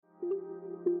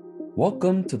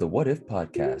Welcome to the What If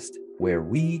podcast, where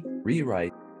we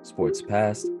rewrite sports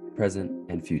past, present,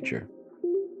 and future.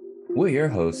 We're your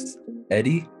hosts,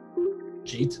 Eddie,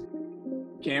 Jeet,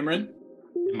 Cameron,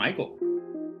 and Michael.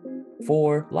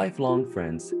 four lifelong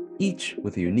friends, each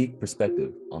with a unique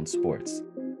perspective on sports.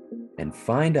 And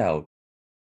find out,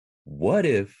 what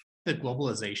if the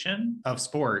globalization of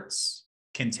sports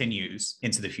continues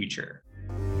into the future?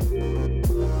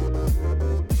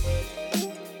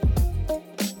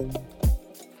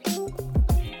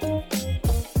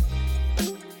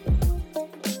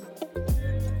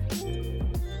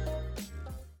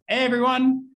 Hey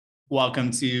everyone,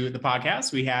 welcome to the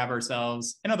podcast. We have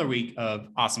ourselves another week of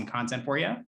awesome content for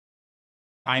you.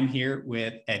 I'm here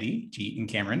with Eddie, Jeet, and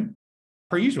Cameron,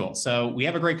 per usual. So we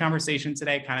have a great conversation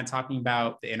today, kind of talking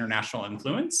about the international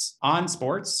influence on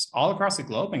sports all across the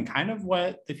globe and kind of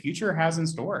what the future has in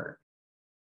store.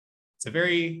 It's a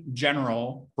very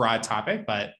general, broad topic,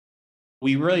 but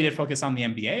we really did focus on the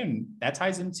NBA, and that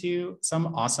ties into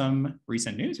some awesome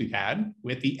recent news we've had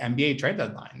with the NBA trade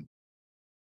deadline.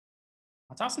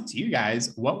 I'll toss it to you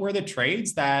guys. What were the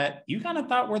trades that you kind of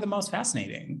thought were the most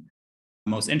fascinating,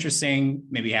 most interesting,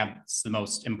 maybe have the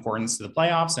most importance to the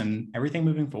playoffs and everything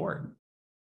moving forward?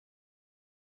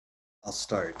 I'll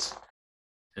start.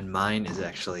 And mine is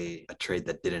actually a trade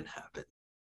that didn't happen.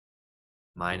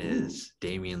 Mine is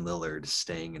Damian Lillard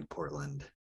staying in Portland.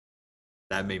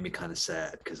 That made me kind of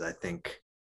sad because I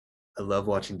love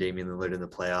watching Damian Lillard in the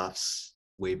playoffs,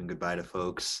 waving goodbye to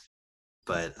folks.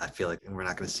 But I feel like we're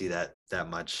not going to see that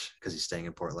much because he's staying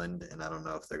in Portland, and I don't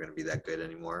know if they're going to be that good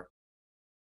anymore.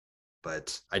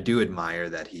 But I do admire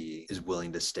that he is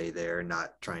willing to stay there,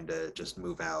 not trying to just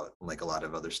move out like a lot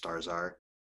of other stars are.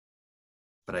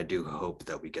 But I do hope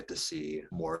that we get to see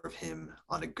more of him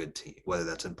on a good team, whether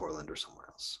that's in Portland or somewhere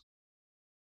else.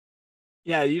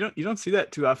 Yeah, you don't see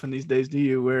that too often these days, do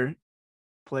you? Where a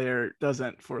player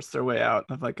doesn't force their way out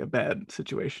of like a bad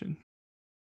situation.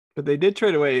 But they did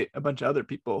trade away a bunch of other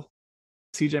people.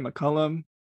 CJ McCollum.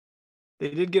 They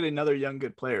did get another young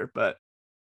good player, but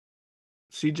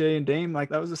CJ and Dame, like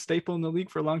that was a staple in the league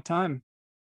for a long time.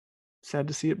 Sad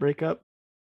to see it break up.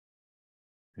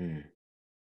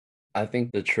 I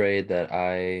think the trade that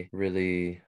I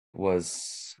really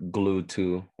was glued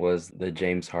to was the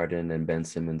James Harden and Ben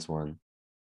Simmons one.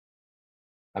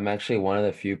 I'm actually one of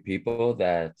the few people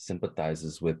that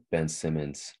sympathizes with Ben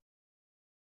Simmons.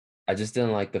 I just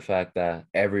didn't like the fact that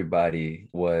everybody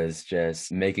was just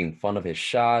making fun of his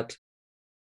shot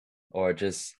or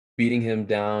just beating him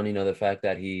down. You know, the fact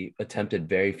that he attempted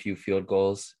very few field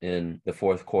goals in the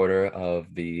fourth quarter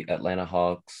of the Atlanta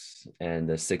Hawks and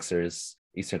the Sixers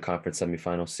Eastern Conference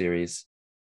semifinal series.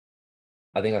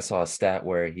 I think I saw a stat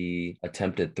where he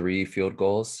attempted 3 field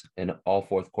goals in all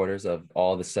fourth quarters of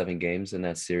all the 7 games in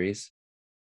that series.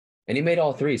 And he made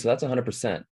all 3, so that's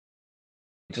 100%.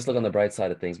 Just look on the bright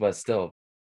side of things, but still,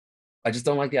 I just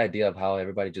don't like the idea of how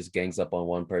everybody just gangs up on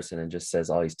one person and just says,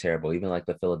 oh, he's terrible. Even like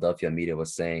the Philadelphia media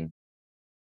was saying,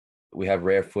 we have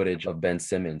rare footage of Ben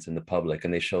Simmons in the public,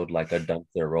 and they showed like a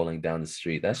dumpster rolling down the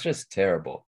street. That's just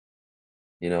terrible,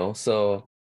 you know? So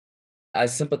I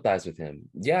sympathize with him.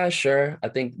 Yeah, sure. I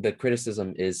think the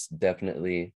criticism is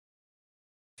definitely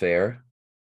fair,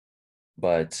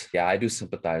 but yeah, I do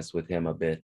sympathize with him a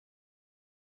bit.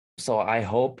 So I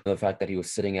hope the fact that he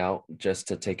was sitting out just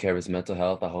to take care of his mental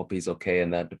health, I hope he's okay in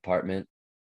that department.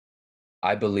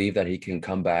 I believe that he can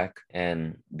come back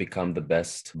and become the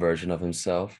best version of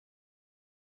himself.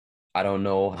 I don't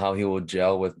know how he will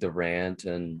gel with Durant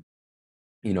and,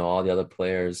 you know, all the other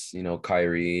players, you know,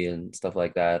 Kyrie and stuff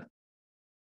like that.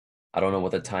 I don't know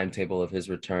what the timetable of his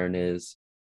return is,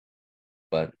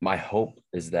 but my hope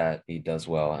is that he does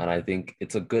well. And I think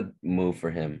it's a good move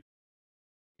for him.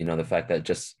 You know, the fact that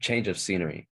just change of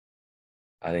scenery,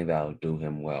 I think that'll do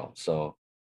him well. So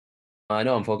I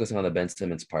know I'm focusing on the Ben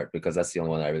Simmons part because that's the only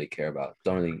one I really care about.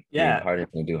 Don't really Harden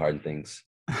can do Harden things.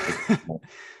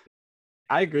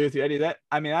 I agree with you, Eddie.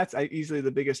 That's easily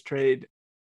the biggest trade.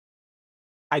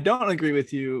 I don't agree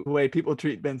with you the way people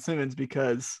treat Ben Simmons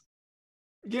because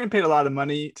you're getting paid a lot of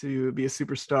money to be a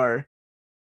superstar.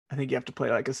 I think you have to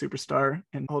play like a superstar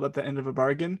and hold up the end of a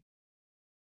bargain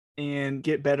and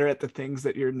get better at the things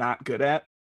that you're not good at,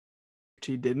 which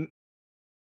he didn't.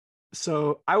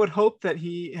 So I would hope that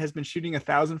he has been shooting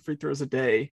 1,000 free throws a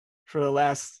day for the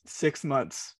last 6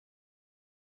 months.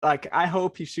 Like, I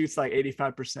hope he shoots like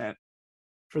 85%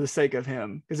 for the sake of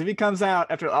him. Because if he comes out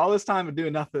after all this time of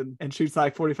doing nothing and shoots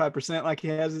like 45% like he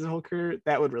has his whole career,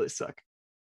 that would really suck.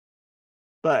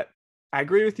 But I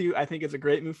agree with you. I think it's a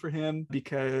great move for him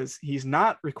because he's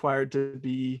not required to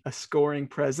be a scoring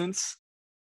presence.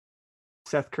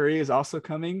 Seth Curry is also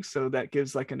coming, so that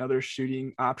gives like another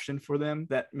shooting option for them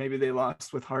that maybe they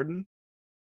lost with Harden.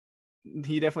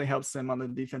 He definitely helps them on the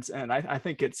defense end. I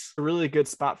think it's a really good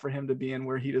spot for him to be in,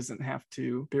 where he doesn't have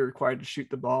to be required to shoot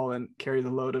the ball and carry the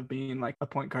load of being like a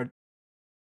point guard,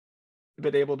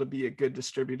 but able to be a good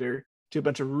distributor to a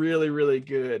bunch of really, really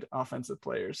good offensive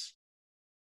players.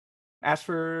 As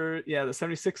for, the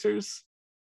 76ers,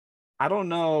 I don't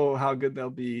know how good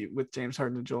they'll be with James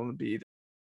Harden and Joel Embiid.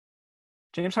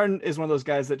 James Harden is one of those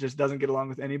guys that just doesn't get along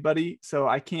with anybody. So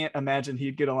I can't imagine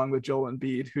he'd get along with Joel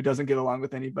Embiid, who doesn't get along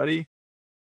with anybody.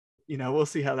 We'll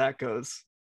see how that goes.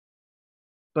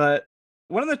 But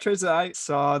one of the trades that I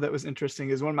saw that was interesting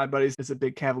is one of my buddies is a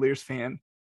big Cavaliers fan.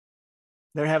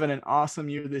 They're having an awesome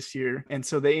year this year. And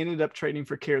so they ended up trading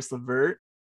for Karis LeVert.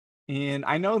 And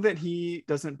I know that he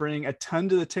doesn't bring a ton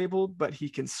to the table, but he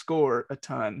can score a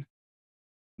ton,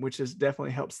 which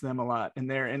definitely helps them a lot. And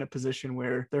they're in a position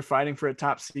where they're fighting for a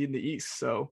top seed in the East.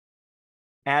 So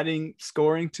adding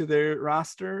scoring to their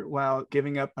roster while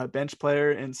giving up a bench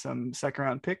player and some second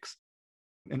round picks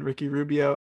and Ricky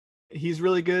Rubio, he's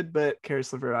really good, but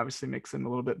Karis LeVert obviously makes him a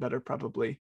little bit better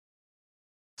probably.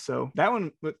 So that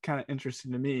one looked kind of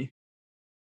interesting to me.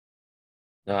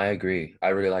 No, I agree. I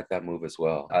really like that move as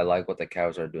well. I like what the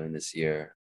Cavs are doing this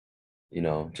year.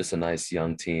 Just a nice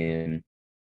young team.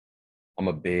 I'm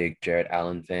a big Jarrett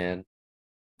Allen fan.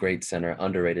 Great center,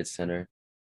 underrated center.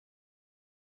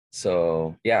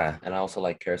 So, yeah, and I also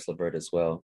like Karis LeVert as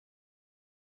well.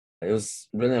 It was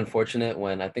really unfortunate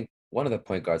when I think one of the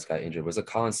point guards got injured. Was it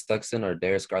Colin Sexton or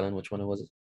Darius Garland? Which one was it?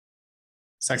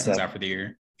 Sexton's out for the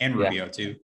year, and Yeah. Rubio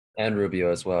too. And Rubio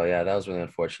as well. Yeah, that was really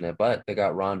unfortunate. But they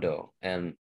got Rondo.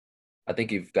 And I think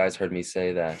you guys heard me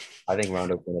say that I think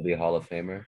Rondo's going to be a Hall of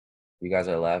Famer. You guys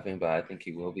are laughing, but I think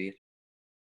he will be.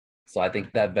 So I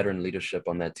think that veteran leadership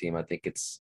on that team, I think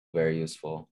it's very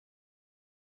useful.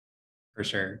 For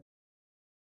sure.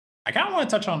 I kind of want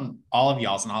to touch on all of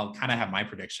y'all's, and I'll kind of have my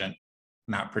prediction.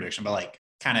 Not prediction, but like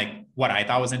kind of what I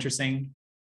thought was interesting.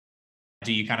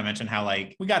 You kind of mentioned how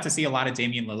like we got to see a lot of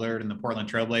Damian Lillard and the Portland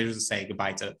Trailblazers say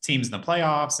goodbye to teams in the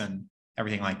playoffs and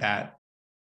everything like that.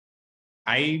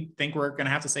 I think we're going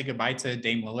to have to say goodbye to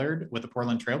Dame Lillard with the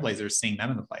Portland Trailblazers, seeing them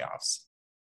in the playoffs.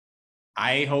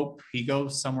 I hope he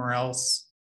goes somewhere else.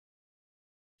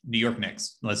 New York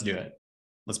Knicks. Let's do it.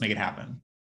 Let's make it happen.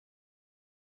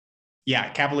 Yeah,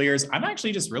 Cavaliers. I'm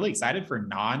actually just really excited for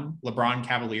non-LeBron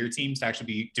Cavalier teams to actually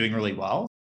be doing really well.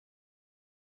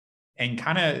 And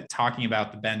kind of talking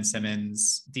about the Ben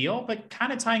Simmons deal, but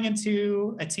kind of tying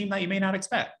into a team that you may not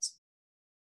expect.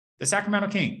 The Sacramento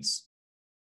Kings.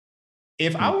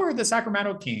 If I were the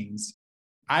Sacramento Kings,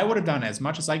 I would have done as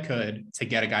much as I could to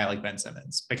get a guy like Ben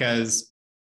Simmons, because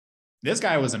this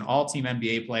guy was an all-team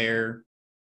NBA player,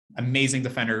 amazing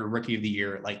defender, rookie of the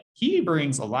year. Like, he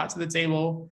brings a lot to the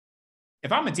table.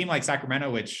 If I'm a team like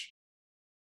Sacramento, which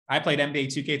I played NBA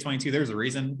 2K22, there's a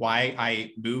reason why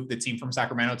I moved the team from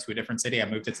Sacramento to a different city. I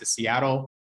moved it to Seattle.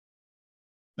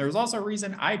 There was also a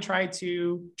reason I tried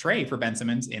to trade for Ben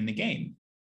Simmons in the game.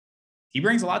 He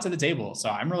brings a lot to the table. So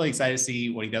I'm really excited to see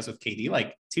what he does with KD.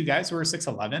 Like, two guys who are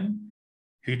 6'11",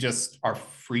 who just are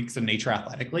freaks of nature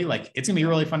athletically. Like, it's going to be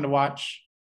really fun to watch.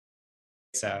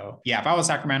 So, yeah, if I was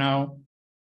Sacramento,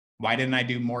 why didn't I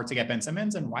do more to get Ben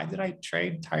Simmons? And why did I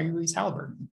trade Tyrese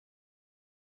Halliburton?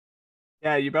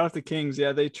 Yeah, you brought up the Kings.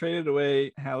 Yeah, they traded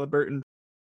away Halliburton.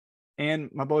 And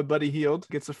my boy Buddy Hield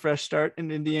gets a fresh start in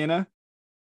Indiana.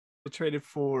 They traded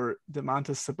for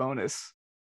Domantas Sabonis,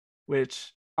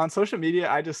 which on social media,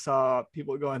 I just saw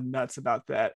people going nuts about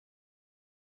that.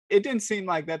 It didn't seem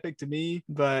like that big to me,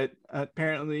 but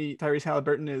apparently Tyrese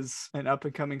Halliburton is an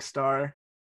up-and-coming star.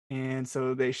 And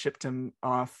so they shipped him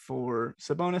off for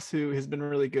Sabonis, who has been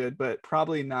really good, but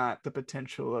probably not the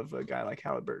potential of a guy like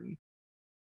Halliburton.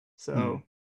 So,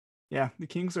 yeah, the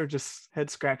Kings are just head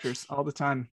scratchers all the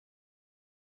time.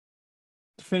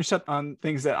 To finish up on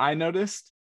things that I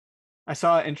noticed, I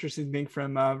saw an interesting thing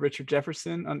from Richard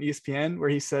Jefferson on ESPN, where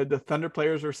he said the Thunder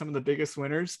players are some of the biggest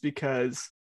winners because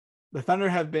the Thunder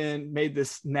have been made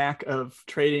this knack of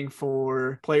trading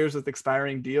for players with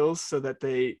expiring deals so that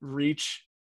they reach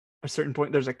a certain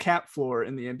point. There's a cap floor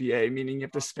in the NBA, meaning you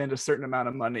have to spend a certain amount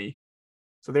of money.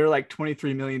 So they're like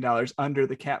 $23 million under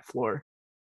the cap floor.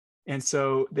 And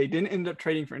so they didn't end up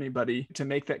trading for anybody to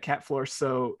make that cap floor.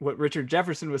 So what Richard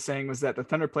Jefferson was saying was that the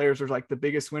Thunder players are like the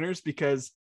biggest winners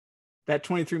because that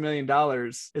 $23 million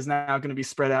is now going to be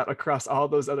spread out across all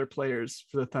those other players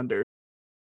for the Thunder.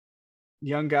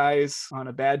 Young guys on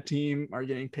a bad team are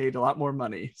getting paid a lot more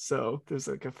money. So there's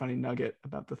like a funny nugget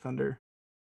about the Thunder.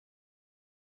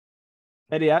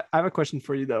 Eddie, I have a question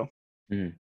for you though.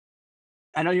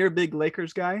 I know you're a big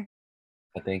Lakers guy,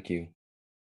 Thank you.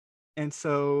 and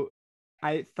so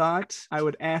I thought I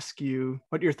would ask you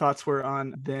what your thoughts were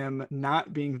on them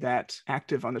not being that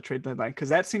active on the trade deadline, because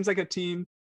that seems like a team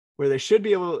where they should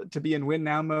be able to be in win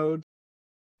now mode,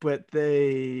 but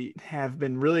they have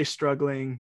been really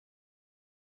struggling.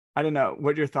 I don't know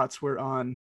what your thoughts were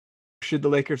on, should the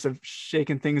Lakers have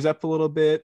shaken things up a little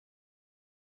bit?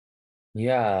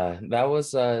 Yeah, that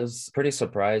was it was pretty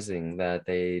surprising that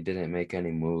they didn't make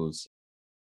any moves.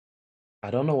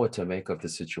 I don't know what to make of the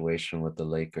situation with the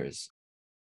Lakers.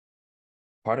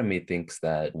 Part of me thinks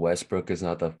that Westbrook is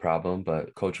not the problem,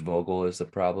 but Coach Vogel is the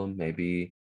problem.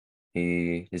 Maybe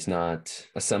he is not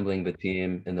assembling the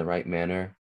team in the right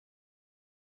manner,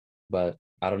 but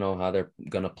I don't know how they're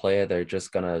gonna play it. They're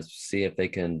just gonna see if they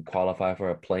can qualify for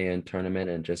a play-in tournament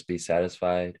and just be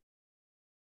satisfied.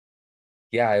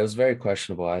 Yeah, it was very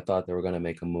questionable. I thought they were gonna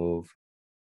make a move,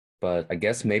 but I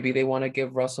guess maybe they want to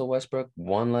give Russell Westbrook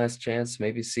one last chance,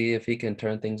 maybe see if he can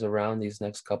turn things around these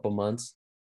next couple months.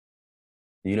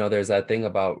 There's that thing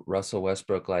about Russell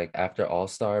Westbrook, like after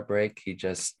All-Star break, he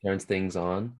just turns things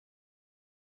on.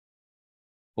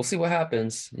 We'll see what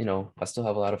happens. I still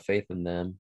have a lot of faith in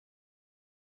them.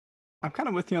 I'm kind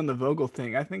of with you on the Vogel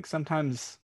thing. I think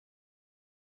sometimes,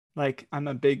 like, I'm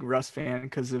a big Russ fan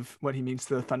because of what he means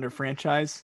to the Thunder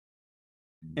franchise.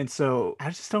 And so I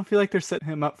just don't feel like they're setting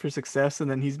him up for success, and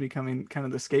then he's becoming kind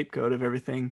of the scapegoat of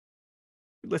everything.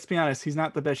 Let's be honest, he's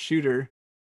not the best shooter,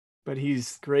 but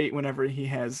he's great whenever he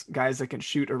has guys that can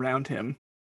shoot around him.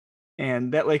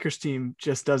 And that Lakers team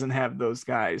just doesn't have those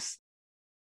guys.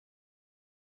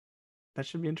 That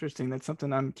should be interesting. That's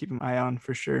something I'm keeping my eye on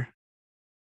for sure.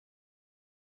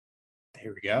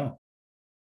 There we go.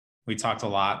 We talked a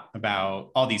lot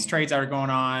about all these trades that are going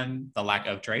on, the lack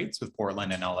of trades with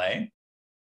Portland and LA.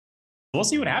 We'll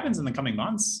see what happens in the coming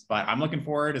months, but I'm looking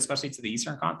forward, especially to the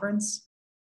Eastern Conference.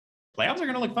 Playoffs are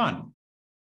going to look fun.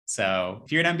 So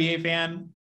if you're an NBA fan,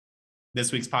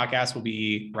 this week's podcast will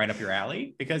be right up your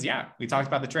alley because, yeah, we talked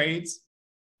about the trades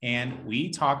and we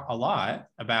talk a lot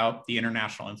about the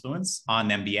international influence on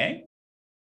the NBA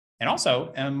and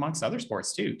also amongst other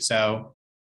sports too. So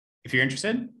if you're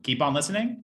interested, keep on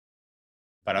listening.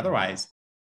 But otherwise,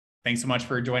 thanks so much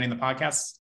for joining the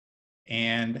podcast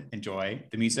and enjoy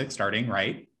the music starting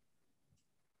right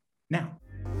now.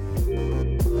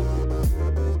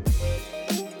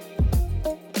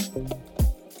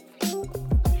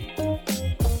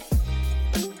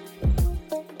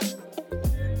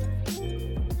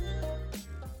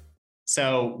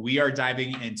 So we are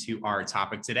diving into our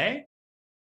topic today.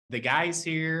 The guys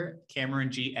here,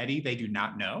 Cameron, G, Eddie, they do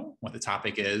not know what the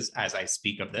topic is as I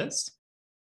speak of this.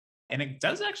 And it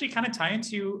does actually kind of tie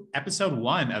into episode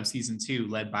 1 of season 2,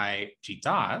 led by G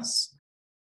Das,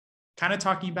 kind of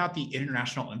talking about the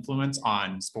international influence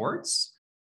on sports.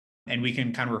 And we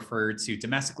can kind of refer to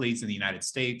domestic leagues in the United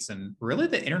States and really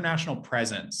the international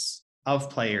presence of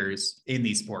players in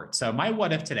these sports. So my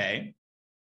what if today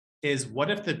is, what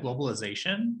if the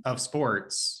globalization of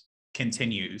sports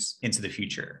continues into the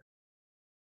future?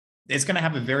 It's going to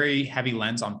have a very heavy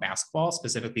lens on basketball,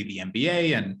 specifically the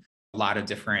NBA and a lot of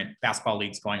different basketball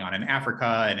leagues going on in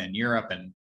Africa and in Europe,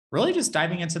 and really just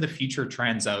diving into the future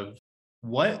trends of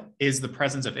what is the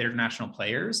presence of international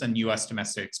players in US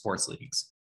domestic sports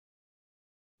leagues.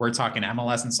 We're talking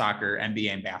MLS and soccer,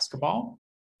 NBA and basketball,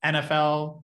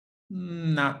 NFL,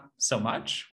 not so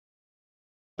much,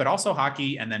 but also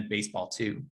hockey and then baseball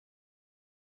too.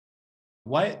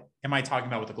 What am I talking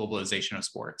about with the globalization of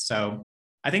sports? So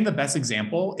I think the best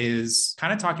example is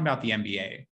kind of talking about the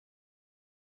NBA.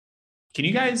 Can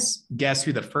you guys guess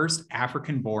who the first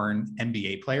African-born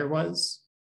NBA player was?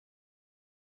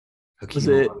 Was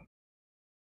it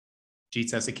Jeet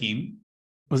says Hakeem.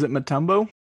 Was it Mutombo?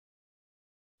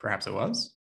 Perhaps it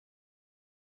was.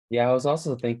 Yeah, I was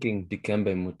also thinking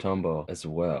Dikembe Mutombo as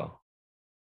well.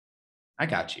 I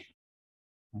got you.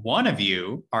 One of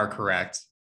you are correct,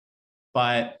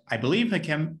 but I believe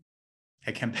Hakeem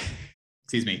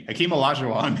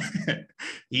Olajuwon,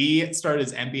 he started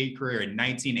his NBA career in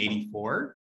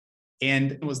 1984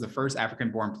 and was the first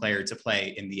African-born player to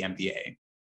play in the NBA.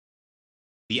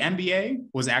 The NBA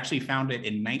was actually founded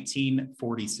in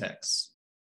 1946.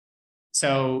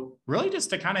 So really just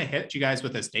to kind of hit you guys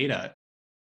with this data,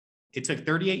 it took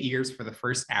 38 years for the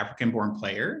first African-born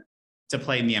player to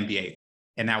play in the NBA,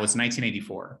 and that was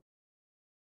 1984.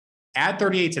 Add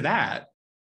 38 to that,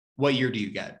 what year do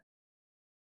you get?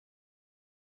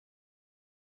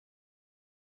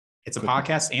 It's a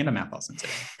podcast and a math lesson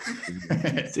today.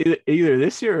 It's either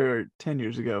this year or 10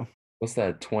 years ago. What's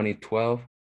that, 2012?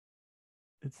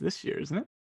 It's this year, isn't it?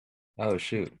 Oh,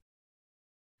 shoot.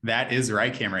 That is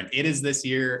right, Cameron. It is this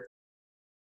year.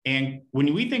 And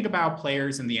when we think about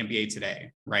players in the NBA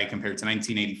today, right, compared to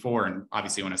 1984, and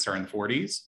obviously when it started in the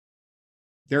 40s,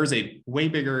 there's a way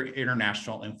bigger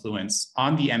international influence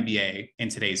on the NBA in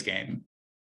today's game.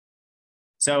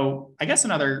 So I guess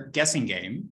another guessing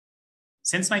game.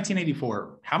 Since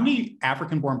 1984, how many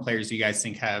African-born players do you guys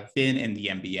think have been in the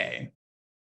NBA?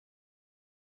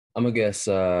 I'm gonna guess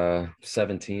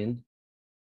 17.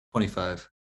 25.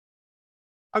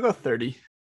 I'll go 30.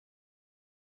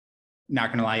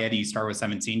 Not gonna lie, Eddie, you start with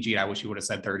 17. Gee, I wish you would have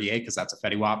said 38 because that's a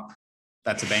Fetty Wap.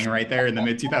 That's a banger right there in the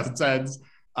mid 2010s.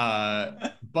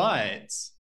 But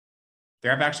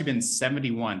there have actually been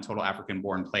 71 total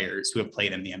African-born players who have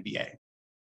played in the NBA.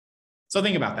 So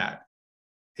think about that.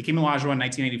 Hakeem Olajuwon in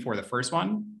 1984, the first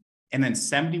one, and then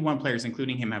 71 players,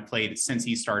 including him, have played since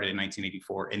he started in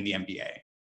 1984 in the NBA.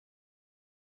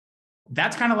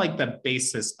 That's kind of like the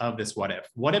basis of this what if.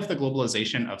 What if the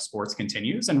globalization of sports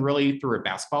continues, and really through a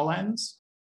basketball lens?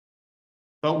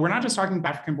 But we're not just talking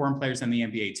about African-born players in the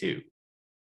NBA too.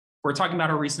 We're talking about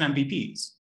our recent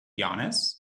MVPs.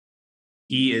 Giannis,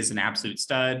 he is an absolute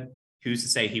stud. Who's to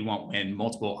say he won't win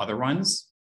multiple other ones?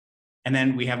 And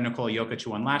then we have Nikola Jokic, who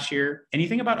won last year. And you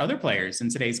think about other players in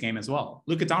today's game as well.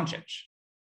 Luka Doncic.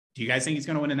 Do you guys think he's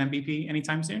going to win an MVP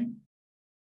anytime soon?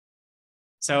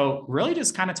 So really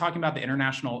just kind of talking about the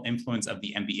international influence of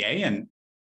the NBA and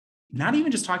not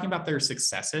even just talking about their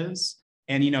successes.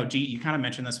 And, G, you kind of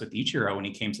mentioned this with Ichiro when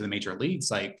he came to the major leagues.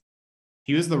 Like,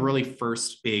 he was the really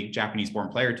first big Japanese-born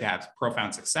player to have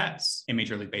profound success in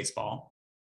Major League Baseball.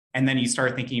 And then you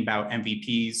start thinking about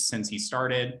MVPs since he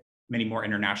started. Many more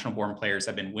international-born players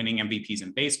have been winning MVPs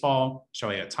in baseball.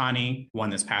 Shohei Ohtani won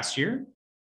this past year.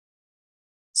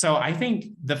 So I think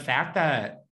the fact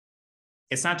that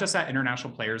it's not just that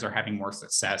international players are having more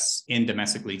success in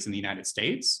domestic leagues in the United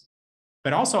States,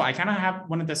 but also I kind of have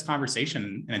one of this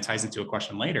conversation, and it ties into a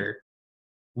question later.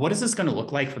 What is this going to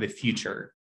look like for the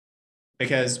future?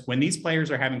 Because when these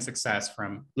players are having success,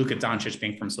 from Luka Doncic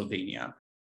being from Slovenia,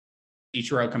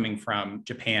 Ichiro coming from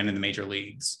Japan in the major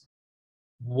leagues,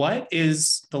 what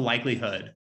is the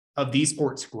likelihood of these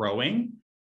sports growing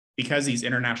because these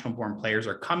international-born players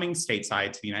are coming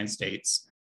stateside to the United States,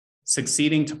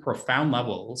 succeeding to profound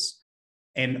levels,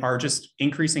 and are just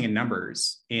increasing in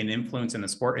numbers, in influence in the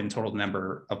sport, and total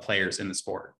number of players in the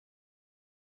sport?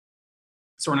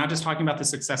 So we're not just talking about the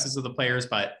successes of the players,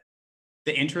 but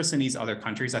the interest in these other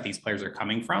countries that these players are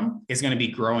coming from is going to be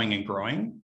growing and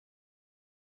growing.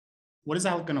 What is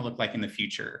that going to look like in the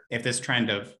future if this trend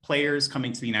of players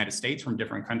coming to the United States from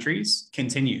different countries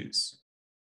continues?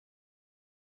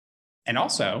 And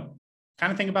also,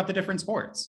 kind of think about the different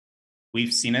sports.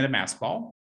 We've seen it in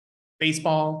basketball,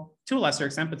 baseball, to a lesser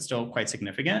extent, but still quite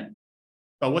significant.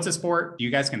 But what's a sport you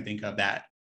guys can think of that,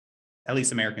 at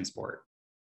least American sport,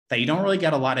 that you don't really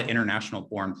get a lot of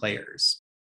international-born players?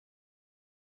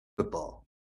 Football.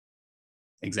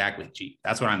 Exactly, G.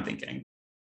 That's what I'm thinking.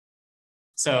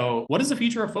 So what does the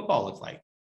future of football look like?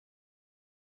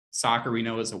 Soccer, we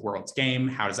know, is a world's game.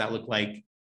 How does that look like?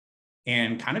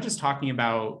 And kind of just talking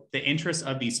about the interest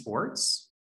of these sports,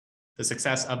 the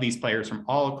success of these players from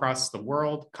all across the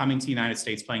world coming to the United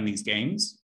States, playing these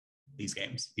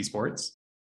sports,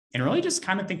 and really just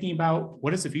kind of thinking about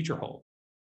what does the future hold?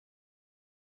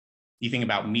 You think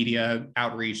about media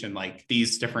outreach, and like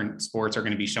these different sports are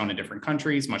going to be shown in different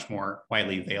countries, much more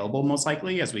widely available, most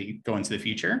likely, as we go into the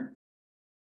future.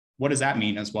 What does that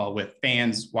mean as well with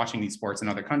fans watching these sports in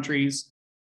other countries?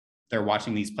 They're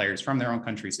watching these players from their own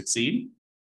country succeed.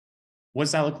 What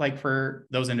does that look like for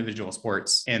those individual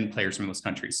sports and players from those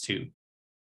countries too?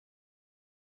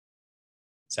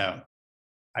 So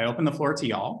I open the floor to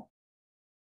y'all.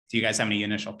 Do you guys have any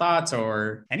initial thoughts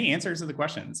or any answers to the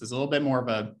questions? It's a little bit more of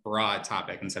a broad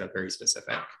topic instead of very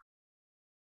specific.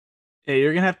 Yeah,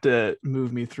 you're going to have to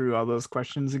move me through all those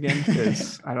questions again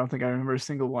because I don't think I remember a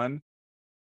single one.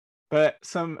 But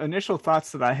some initial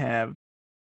thoughts that I have,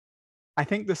 I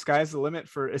think the sky's the limit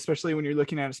for, especially when you're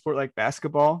looking at a sport like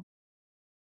basketball,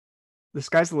 the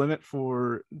sky's the limit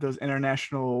for those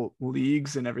international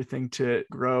leagues and everything to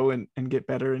grow and get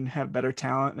better and have better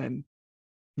talent and,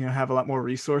 have a lot more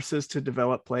resources to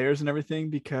develop players and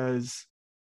everything because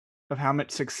of how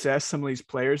much success some of these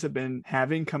players have been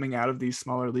having coming out of these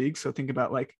smaller leagues. So think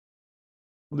about like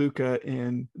Luka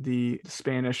in the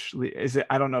Spanish league.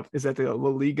 I don't know, is that the La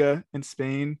Liga in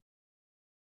Spain?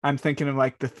 I'm thinking of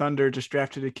like the Thunder just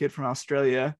drafted a kid from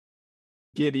Australia,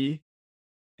 Giddy,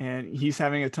 and he's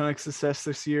having a ton of success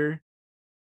this year.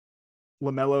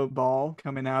 LaMelo Ball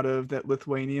coming out of that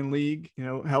Lithuanian league,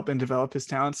 helping develop his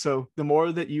talent. So the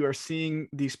more that you are seeing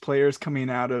these players coming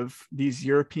out of these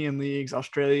European leagues,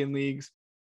 Australian leagues,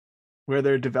 where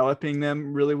they're developing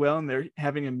them really well and they're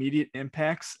having immediate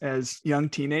impacts as young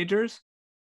teenagers,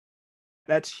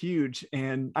 that's huge.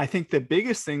 And I think the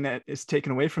biggest thing that is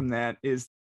taken away from that is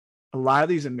a lot of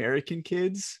these American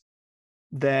kids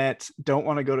that don't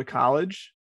want to go to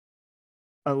college,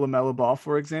 a LaMelo Ball,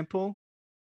 for example,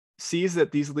 sees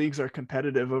that these leagues are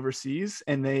competitive overseas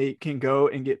and they can go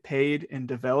and get paid and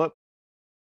develop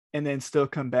and then still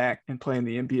come back and play in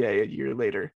the NBA a year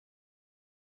later.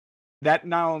 That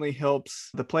not only helps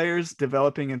the players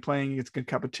developing and playing against good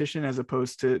competition as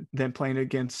opposed to them playing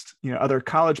against, other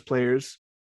college players,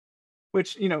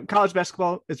 which, college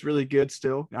basketball is really good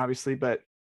still, obviously, but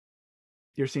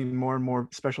you're seeing more and more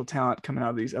special talent coming out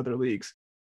of these other leagues.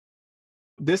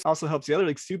 This also helps the other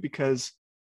leagues too, because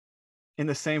in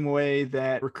the same way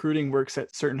that recruiting works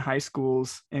at certain high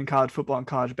schools in college football and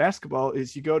college basketball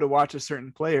is you go to watch a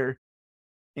certain player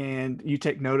and you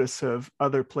take notice of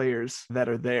other players that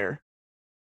are there.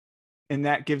 And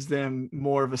that gives them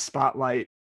more of a spotlight.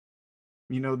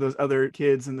 Those other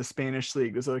kids in the Spanish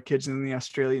league, those other kids in the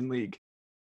Australian league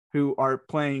who are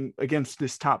playing against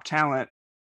this top talent.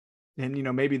 And,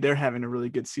 maybe they're having a really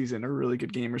good season or a really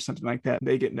good game or something like that.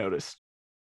 They get noticed.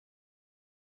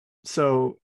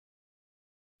 So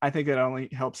I think that only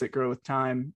helps it grow with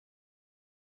time.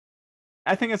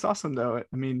 I think it's awesome, though.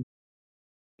 I mean,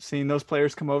 seeing those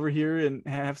players come over here and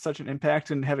have such an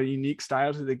impact and have a unique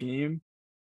style to the game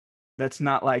that's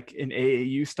not like an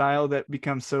AAU style that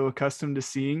becomes so accustomed to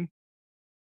seeing.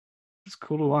 It's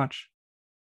cool to watch.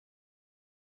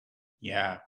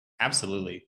 Yeah,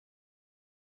 absolutely.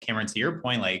 Cameron, to your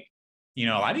point, a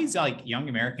lot of these young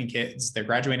American kids, they're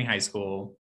graduating high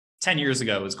school 10 years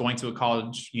ago, was going to a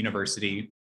college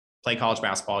university, play college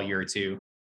basketball a year or two.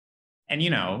 And,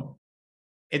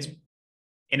 it's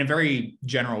in a very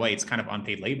general way, it's kind of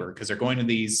unpaid labor because they're going to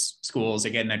these schools, they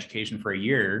get an education for a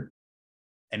year.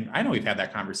 And I know we've had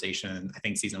that conversation, I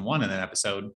think season 1 in an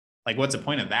episode, what's the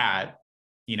point of that?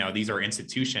 These are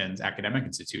institutions, academic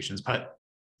institutions, but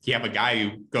you have a guy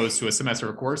who goes to a semester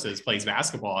of courses, plays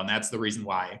basketball, and that's the reason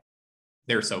why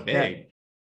they're so big. Yeah.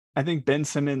 I think Ben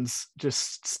Simmons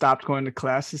just stopped going to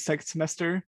class his second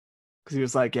semester because he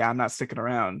was like, yeah, I'm not sticking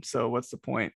around. So what's the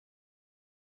point?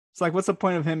 It's like, what's the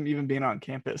point of him even being on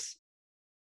campus?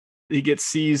 He gets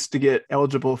seized to get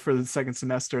eligible for the second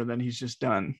semester, and then he's just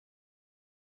done.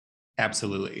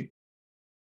 Absolutely.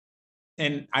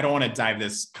 And I don't want to dive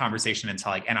this conversation into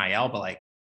NIL, but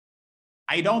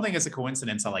I don't think it's a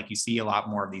coincidence that you see a lot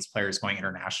more of these players going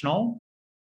international.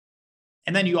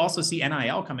 And then you also see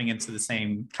NIL coming into the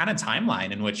same kind of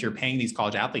timeline in which you're paying these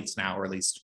college athletes now, or at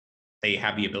least they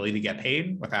have the ability to get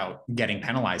paid without getting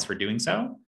penalized for doing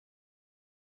so.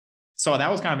 So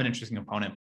that was kind of an interesting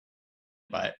component.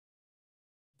 But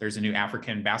there's a new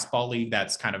African basketball league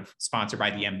that's kind of sponsored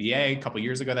by the NBA a couple of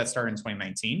years ago that started in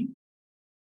 2019.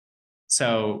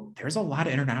 So there's a lot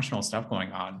of international stuff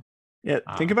going on. Yeah,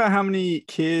 think about how many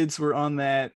kids were on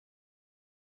that.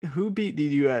 Who beat the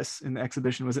US in the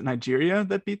exhibition? Was it Nigeria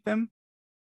that beat them?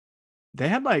 They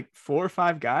had 4 or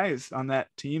 5 guys on that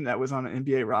team that was on an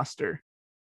NBA roster.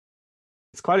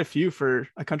 It's quite a few for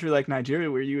a country like Nigeria,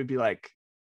 where you would be like,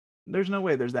 there's no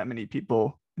way there's that many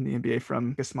people in the NBA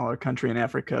from a smaller country in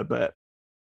Africa, but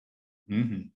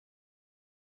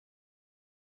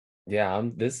Yeah,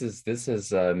 this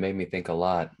has made me think a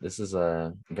lot. This is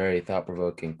a very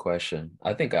thought-provoking question.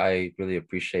 I think I really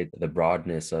appreciate the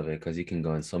broadness of it because you can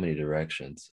go in so many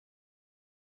directions.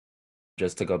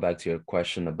 Just to go back to your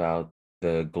question about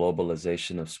the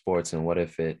globalization of sports and what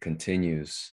if it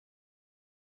continues.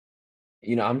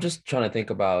 I'm just trying to think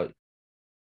about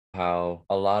how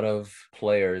a lot of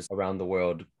players around the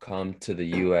world come to the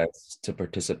US to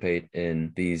participate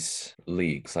in these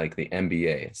leagues, like the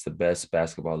NBA. It's the best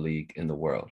basketball league in the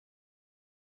world.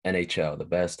 NHL, the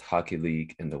best hockey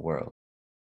league in the world.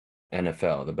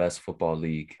 NFL, the best football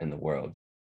league in the world.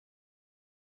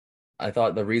 I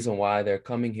thought the reason why they're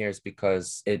coming here is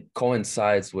because it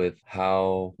coincides with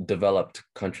how developed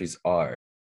countries are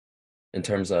in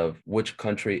terms of which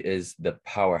country is the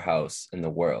powerhouse in the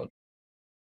world.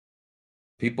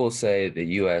 People say the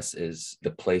US is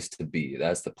the place to be.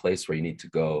 That's the place where you need to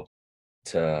go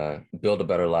to build a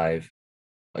better life,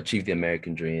 achieve the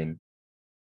American dream.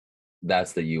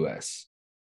 That's the US.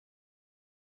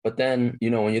 But then,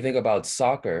 when you think about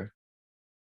soccer,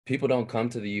 people don't come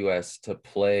to the US to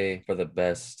play for the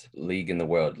best league in the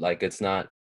world.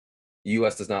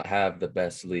 US does not have the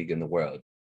best league in the world.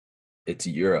 It's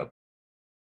Europe,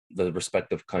 the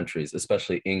respective countries,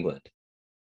 especially England.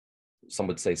 some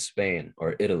would say Spain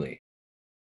or Italy.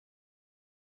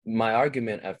 My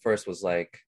argument at first was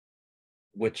like,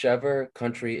 whichever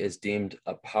country is deemed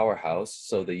a powerhouse,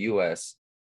 so the US,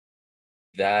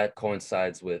 that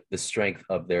coincides with the strength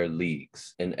of their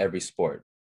leagues in every sport.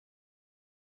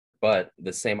 But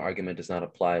the same argument does not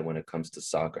apply when it comes to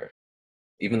soccer.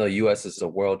 Even though US is a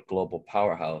world global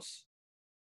powerhouse,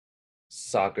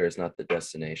 soccer is not the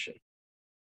destination.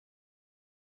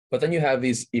 But then you have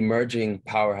these emerging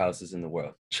powerhouses in the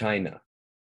world, China,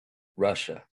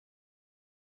 Russia.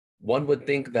 One would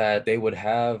think that they would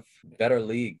have better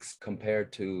leagues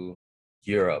compared to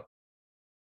Europe.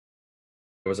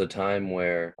 There was a time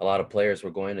where a lot of players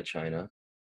were going to China.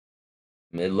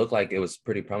 It looked like it was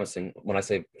pretty promising. When I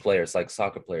say players, like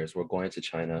soccer players were going to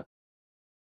China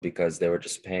because they were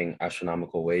just paying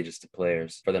astronomical wages to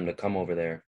players for them to come over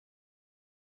there.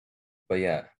 But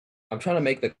yeah, I'm trying to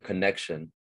make the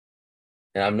connection,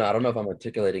 and I don't know if I'm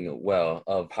articulating it well,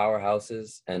 of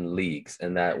powerhouses and leagues,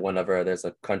 and that whenever there's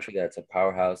a country that's a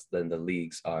powerhouse, then the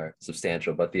leagues are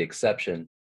substantial. But the exception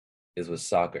is with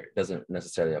soccer. It doesn't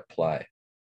necessarily apply,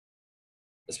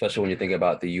 especially when you think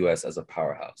about the US as a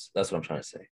powerhouse. That's what I'm trying to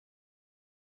say.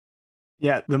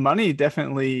 Yeah, the money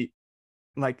definitely,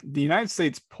 like the United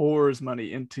States pours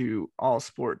money into all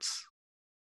sports.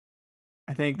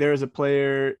 I think there is a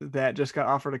player that just got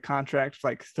offered a contract for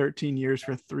like 13 years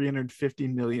for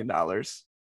 $350 million.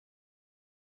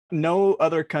 No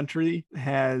other country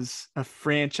has a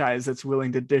franchise that's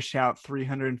willing to dish out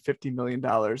 $350 million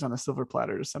on a silver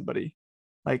platter to somebody.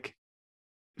 Like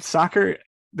soccer,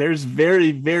 there's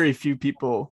very, very few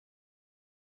people.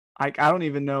 Like I don't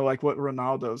even know like what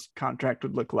Ronaldo's contract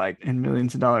would look like in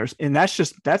millions of dollars. And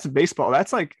that's baseball.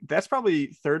 That's probably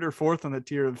third or fourth on the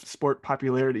tier of sport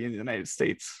popularity in the United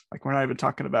States. Like we're not even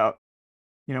talking about,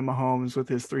 Mahomes with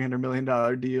his $300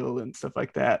 million deal and stuff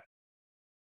like that.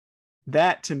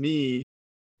 That to me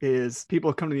is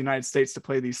people come to the United States to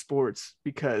play these sports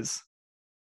because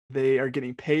they are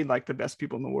getting paid like the best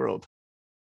people in the world.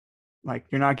 Like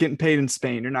you're not getting paid in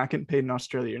Spain, you're not getting paid in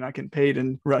Australia, you're not getting paid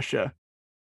in Russia.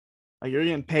 Like you're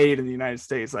getting paid in the United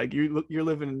States. Like you're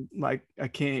living like a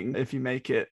king if you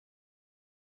make it.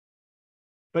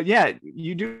 But yeah,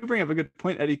 you do bring up a good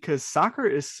point, Eddie, because soccer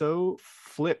is so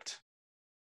flipped.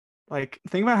 Like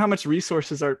think about how much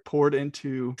resources are poured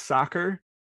into soccer.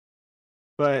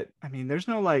 But I mean, there's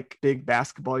no like big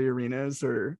basketball arenas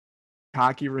or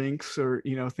hockey rinks or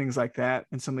things like that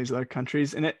in some of these other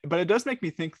countries. But it does make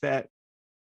me think that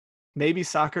maybe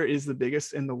soccer is the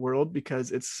biggest in the world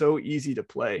because it's so easy to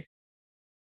play.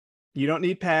 You don't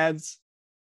need pads.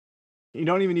 You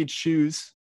don't even need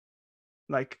shoes.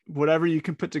 Like whatever you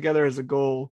can put together as a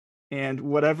goal and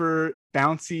whatever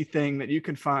bouncy thing that you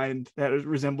can find that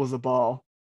resembles a ball,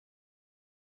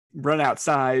 run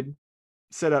outside,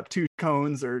 set up 2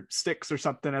 cones or sticks or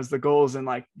something as the goals, and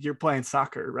like you're playing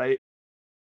soccer, right?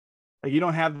 Like you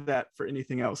don't have that for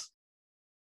anything else.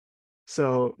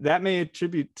 So that may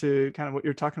attribute to kind of what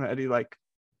you're talking about, Eddie, like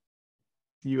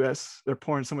the US, they're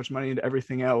pouring so much money into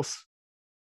everything else.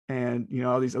 And,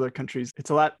 all these other countries, it's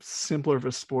a lot simpler of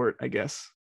a sport, I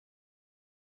guess.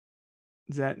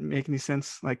 Does that make any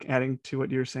sense? Like adding to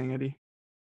what you're saying, Eddie?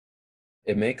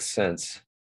 It makes sense.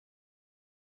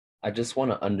 I just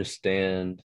want to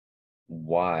understand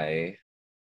why,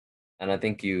 and I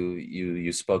think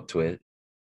you spoke to it,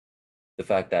 the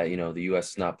fact that the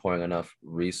US is not pouring enough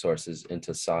resources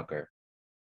into soccer.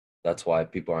 That's why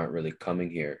people aren't really coming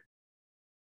here.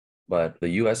 But the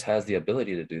US has the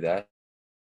ability to do that.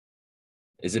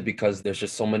 Is it because there's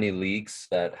just so many leagues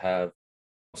that have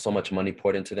so much money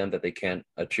poured into them that they can't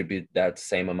attribute that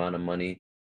same amount of money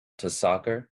to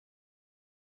soccer?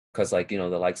 Because like, the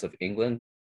likes of England,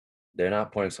 they're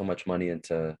not pouring so much money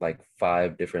into like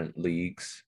 5 different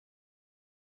leagues.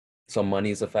 So money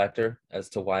is a factor as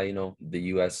to why, the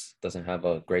US doesn't have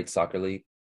a great soccer league.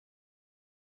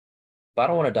 But I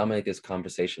don't want to dominate this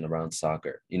conversation around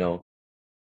soccer.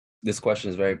 This question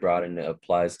is very broad and it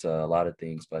applies to a lot of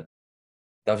things, but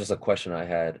that was just a question I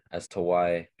had as to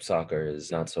why soccer is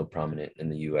not so prominent in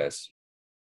the US.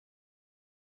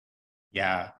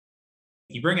 Yeah.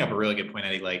 You bring up a really good point,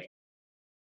 Eddie. Like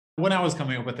when I was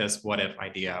coming up with this what if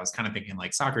idea, I was kind of thinking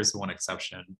like soccer is the one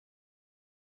exception.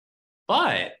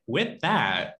 But with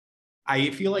that,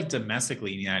 I feel like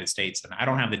domestically in the United States, and I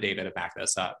don't have the data to back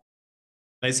this up,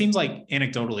 but it seems like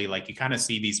anecdotally, like you kind of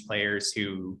see these players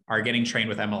who are getting trained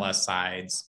with MLS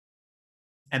sides,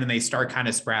 and then they start kind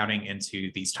of sprouting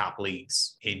into these top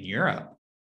leagues in Europe.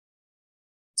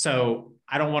 So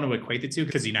I don't want to equate the two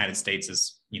because the United States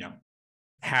is,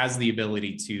 has the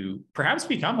ability to perhaps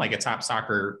become like a top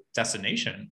soccer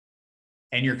destination.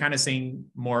 And you're kind of seeing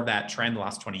more of that trend the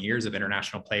last 20 years of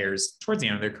international players towards the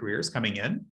end of their careers coming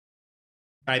in.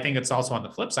 But I think it's also on the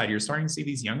flip side, you're starting to see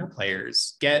these younger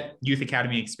players get youth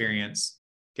academy experience,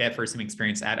 get first team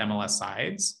experience at MLS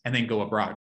sides, and then go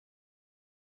abroad.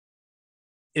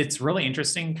 It's really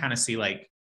interesting kind of see like,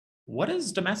 what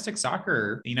does domestic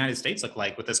soccer in the United States look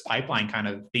like with this pipeline kind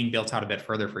of being built out a bit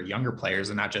further for younger players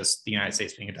and not just the United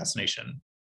States being a destination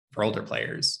for older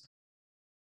players?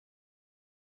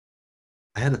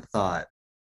 I had a thought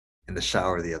in the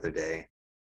shower the other day,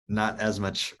 not as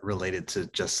much related to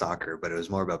just soccer, but it was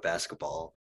more about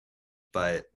basketball.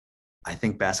 But I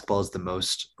think basketball is the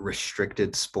most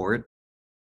restricted sport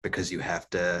because you have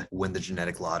to win the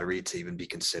genetic lottery to even be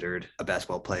considered a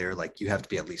basketball player. Like you have to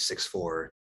be at least 6'4"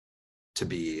 to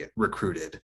be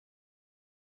recruited.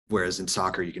 Whereas in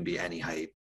soccer, you can be any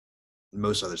height.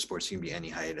 Most other sports, you can be any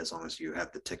height as long as you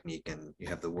have the technique and you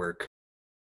have the work.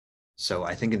 So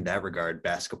I think in that regard,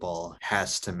 basketball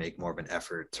has to make more of an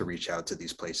effort to reach out to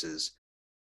these places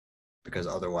because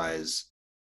otherwise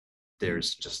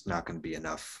there's just not going to be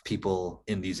enough people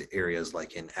in these areas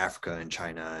like in Africa and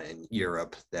China and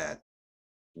Europe that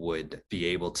would be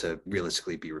able to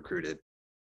realistically be recruited.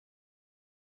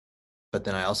 But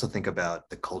then I also think about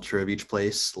the culture of each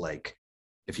place. Like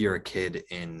if you're a kid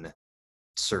in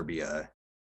Serbia,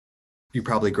 you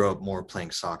probably grow up more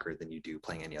playing soccer than you do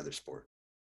playing any other sport.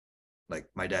 Like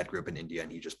my dad grew up in India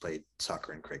and he just played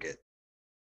soccer and cricket.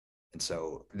 And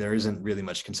so there isn't really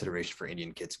much consideration for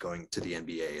Indian kids going to the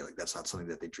NBA. Like that's not something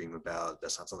that they dream about.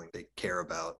 That's not something they care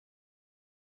about.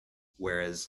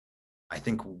 Whereas I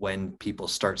think when people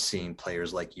start seeing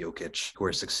players like Jokic who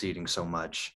are succeeding so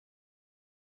much,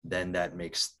 then that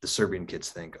makes the Serbian kids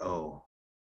think, oh,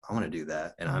 I want to do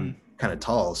that. And I'm kind of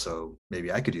tall, so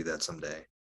maybe I could do that someday.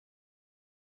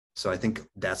 So I think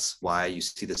that's why you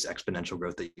see this exponential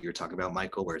growth that you're talking about,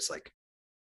 Michael, where it's like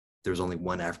there's only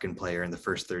one African player in the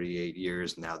first 38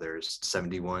 years. Now there's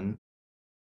 71.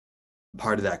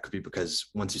 Part of that could be because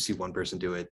once you see one person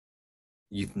do it,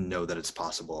 you know that it's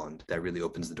possible. And that really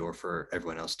opens the door for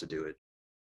everyone else to do it.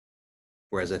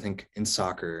 Whereas I think in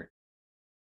soccer,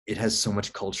 it has so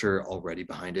much culture already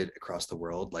behind it across the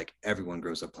world. Like everyone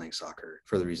grows up playing soccer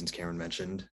for the reasons Cameron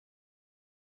mentioned.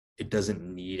 It doesn't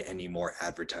need any more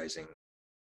advertising.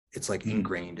 It's like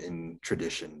ingrained in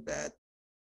tradition that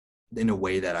in a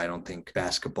way that I don't think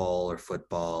basketball or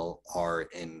football are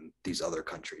in these other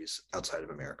countries outside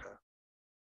of America.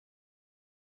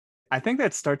 I think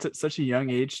that starts at such a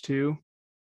young age too.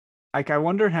 Like I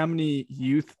wonder how many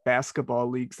youth basketball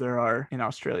leagues there are in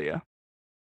Australia.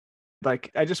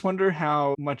 Like I just wonder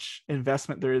how much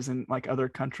investment there is in like other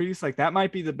countries. Like that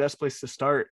might be the best place to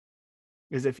start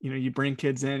is if you bring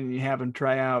kids in and you have them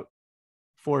try out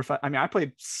 4 or 5. I mean, I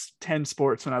played 10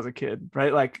 sports when I was a kid,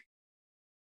 right? Like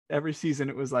every season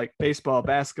it was like baseball,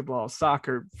 basketball,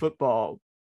 soccer, football,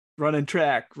 running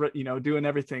track, doing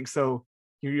everything. So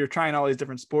you're trying all these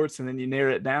different sports and then you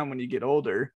narrow it down when you get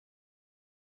older.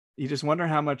 You just wonder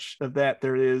how much of that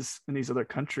there is in these other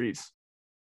countries.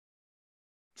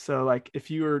 So like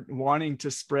if you were wanting to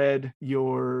spread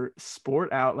your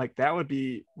sport out, like that would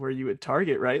be where you would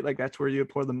target, right? Like that's where you would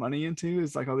pour the money into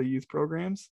is like all the youth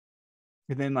programs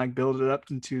and then like build it up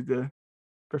into the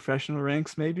professional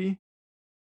ranks maybe.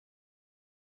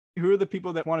 Who are the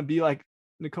people that want to be like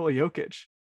Nikola Jokic?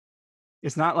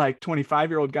 It's not like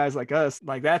 25-year-old guys like us.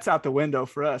 Like that's out the window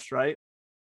for us, right?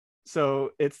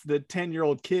 So it's the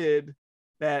 10-year-old kid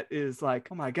that is like,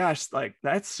 oh my gosh, like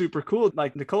that's super cool.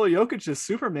 Like Nikola Jokic is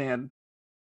Superman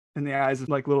in the eyes of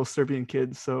like little Serbian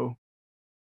kids. So,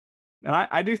 and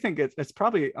I do think it's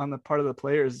probably on the part of the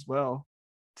players as well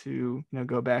to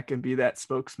go back and be that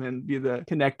spokesman, be the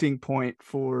connecting point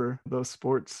for those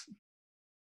sports.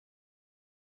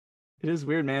 It is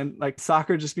weird, man. Like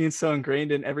soccer just being so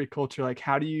ingrained in every culture. Like,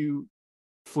 how do you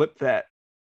flip that?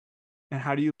 And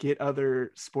how do you get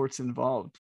other sports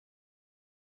involved?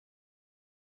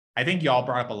 I think y'all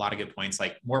brought up a lot of good points,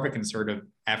 like more of a concerted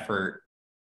effort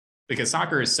because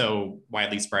soccer is so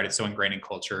widely spread. It's so ingrained in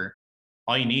culture.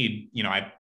 All you need,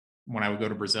 when I would go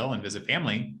to Brazil and visit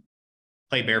family,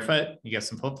 play barefoot, you get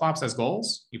some flip flops as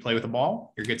goals, you play with the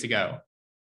ball, you're good to go.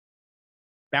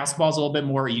 Basketball is a little bit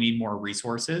more, you need more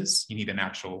resources. You need an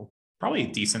actual, probably a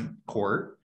decent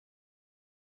court.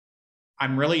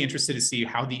 I'm really interested to see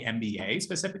how the NBA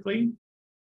specifically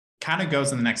kind of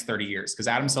goes in the next 30 years because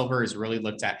Adam Silver has really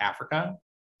looked at Africa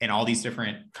and all these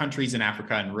different countries in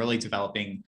Africa and really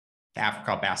developing the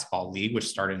Africa Basketball League, which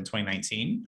started in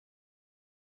 2019.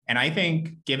 And I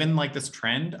think given like this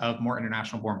trend of more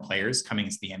international born players coming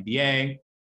into the NBA,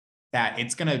 that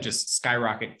it's going to just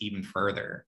skyrocket even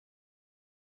further.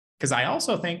 Because I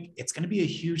also think it's going to be a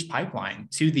huge pipeline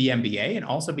to the NBA and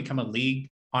also become a league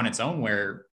on its own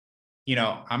where,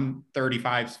 I'm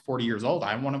 35, 40 years old.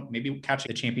 I want to maybe catch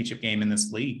a championship game in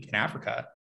this league in Africa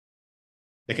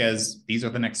because these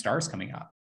are the next stars coming up.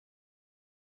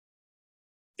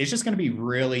 It's just going to be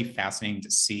really fascinating to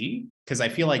see because I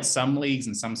feel like some leagues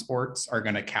and some sports are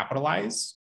going to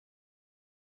capitalize.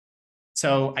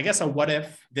 So I guess a what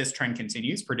if this trend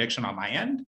continues prediction on my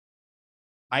end.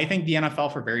 I think the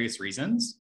NFL, for various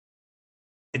reasons,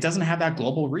 it doesn't have that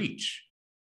global reach.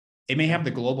 It may have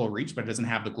the global reach, but it doesn't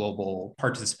have the global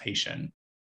participation.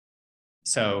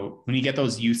 So when you get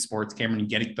those youth sports, Cameron, you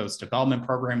get those development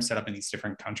programs set up in these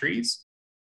different countries,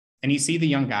 and you see the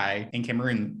young guy in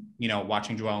Cameroon,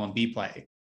 watching Joel Embiid play,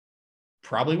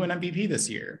 probably win MVP this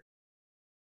year.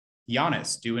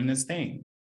 Giannis doing his thing.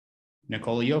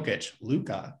 Nikola Jokic,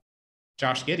 Luka,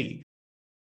 Josh Giddey.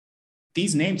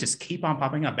 These names just keep on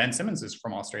popping up. Ben Simmons is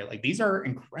from Australia. Like, these are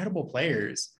incredible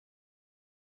players.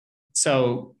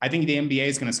 So I think the NBA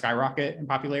is going to skyrocket in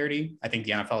popularity. I think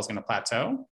the NFL is going to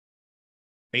plateau.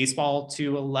 Baseball,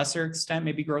 to a lesser extent,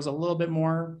 maybe grows a little bit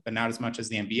more, but not as much as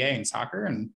the NBA and soccer.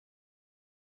 And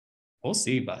we'll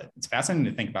see, but it's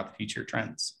fascinating to think about the future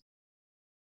trends.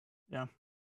 Yeah.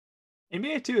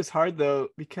 NBA too is hard though,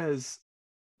 because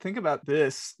think about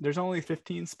this. There's only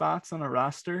 15 spots on a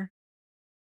roster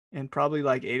and probably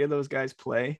like 8 of those guys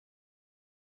play.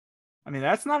 I mean,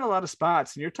 that's not a lot of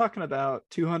spots. And you're talking about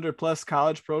 200 plus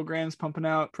college programs pumping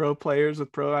out pro players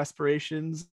with pro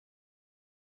aspirations.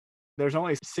 There's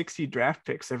only 60 draft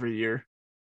picks every year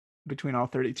between all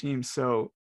 30 teams.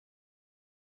 So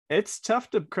it's tough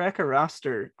to crack a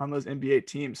roster on those NBA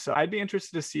teams. So I'd be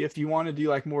interested to see if you want to do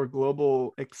like more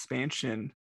global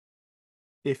expansion,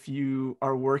 if you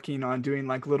are working on doing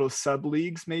like little sub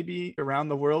leagues maybe around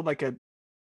the world, like a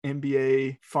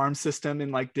NBA farm system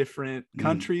in like different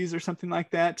countries or something like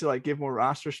that, to like give more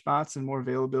roster spots and more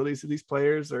availabilities to these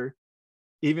players, or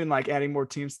even like adding more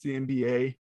teams to the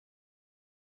NBA,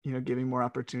 giving more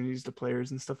opportunities to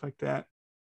players and stuff like that.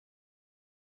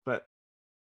 But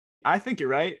I think you're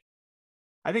right.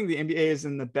 I think the NBA is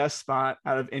in the best spot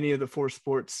out of any of the 4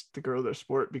 sports to grow their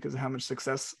sport because of how much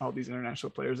success all these international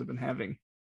players have been having.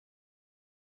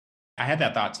 I had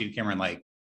that thought too, Cameron. Like,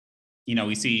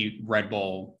 we see Red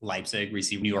Bull Leipzig, we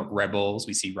see New York Red Bulls,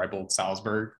 we see Red Bull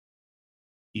Salzburg.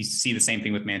 You see the same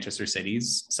thing with Manchester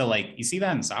Cities. So like you see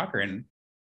that in soccer, and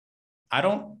I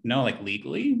don't know like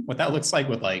legally what that looks like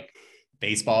with like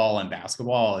baseball and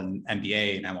basketball and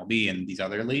NBA and MLB and these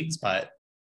other leagues, but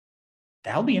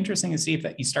that'll be interesting to see if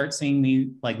that you start seeing the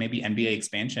like maybe NBA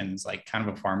expansions, like kind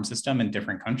of a farm system in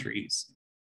different countries.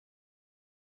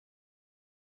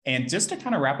 And just to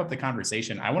kind of wrap up the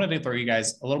conversation, I wanted to throw you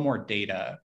guys a little more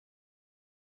data.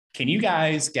 Can you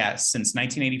guys guess, since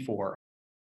 1984,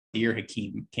 the year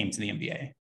Hakeem came to the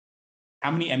NBA,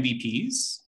 how many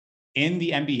MVPs in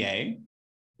the NBA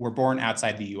were born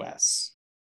outside the US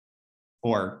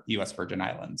or US Virgin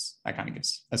Islands? That kind of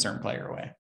gives a certain player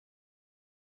away.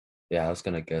 Yeah, I was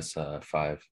gonna guess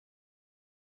 5.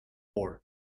 4.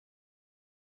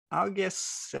 I'll guess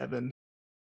 7.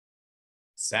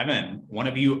 7. One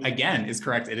of you, again, is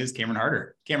correct. It is Cameron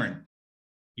Harder. Cameron,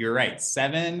 you're right.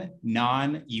 7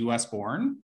 non-US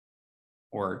born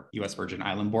or US Virgin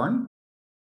Island born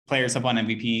players have won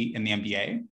MVP in the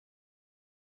NBA.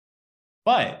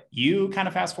 But you kind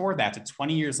of fast forward that to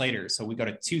 20 years later. So we go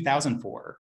to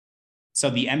 2004. So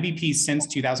the MVP since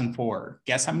 2004,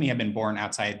 guess how many have been born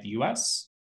outside the US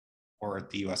or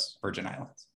the US Virgin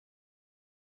Islands?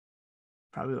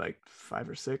 Probably like 5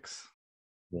 or 6.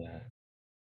 Yeah.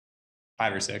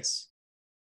 5 or 6.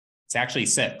 It's actually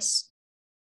 6.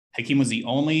 Hakeem was the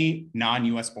only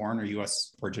non-US born or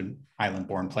US Virgin Island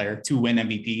born player to win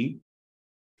MVP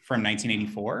from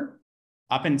 1984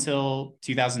 up until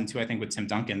 2002, I think, with Tim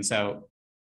Duncan. So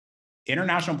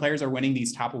international players are winning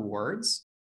these top awards.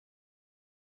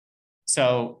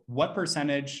 So what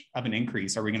percentage of an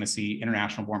increase are we going to see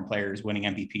international born players winning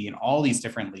MVP in all these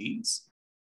different leagues?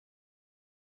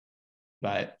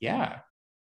 But yeah,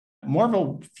 more of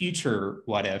a future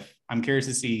what if. I'm curious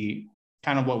to see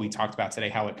kind of what we talked about today,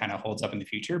 how it kind of holds up in the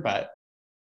future. But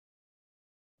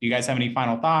do you guys have any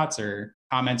final thoughts or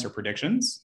comments or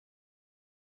predictions?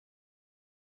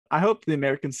 I hope the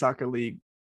American Soccer League,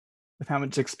 with how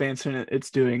much expansion it's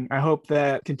doing, I hope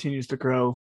that continues to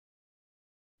grow,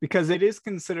 because it is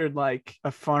considered like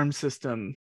a farm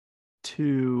system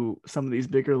to some of these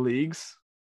bigger leagues,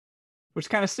 which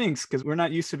kind of stinks because we're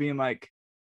not used to being like,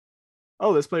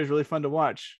 oh, this player's really fun to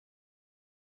watch.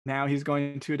 Now he's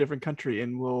going to a different country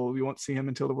and we won't see him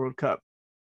until the World Cup.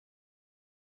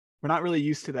 we're not really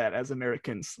used to that as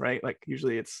Americans, right? Like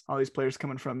usually it's all these players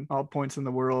coming from all points in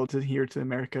the world to here to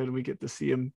America, and we get to see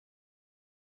them.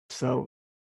 So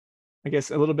I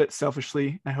guess a little bit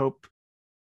selfishly, I hope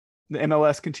the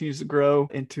MLS continues to grow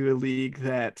into a league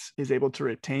that is able to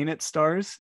retain its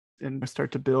stars and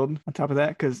start to build on top of that.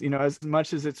 Because, as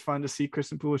much as it's fun to see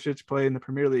Christian Pulisic play in the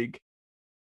Premier League,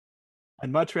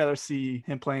 I'd much rather see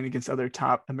him playing against other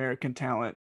top American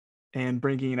talent and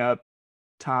bringing up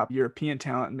top European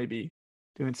talent and maybe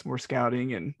doing some more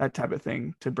scouting and that type of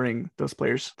thing to bring those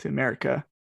players to America.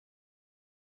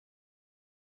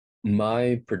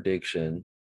 My prediction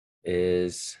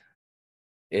is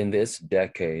in this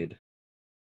decade,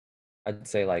 I'd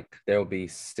say like there will be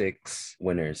 6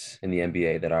 winners in the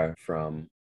NBA that are from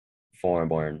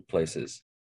foreign-born places.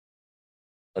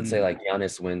 Let's say like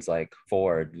Giannis wins like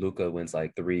 4, Luka wins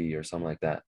like 3 or something like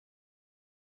that.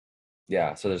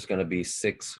 Yeah, so there's going to be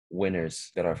 6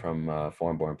 winners that are from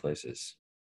foreign-born places.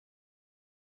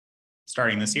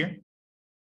 Starting this year?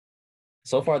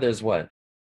 So far, there's what?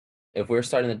 If we're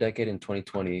starting the decade in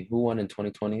 2020, who won in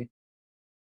 2020?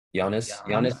 Giannis,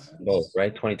 both,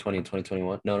 right? 2020 and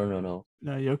 2021. No.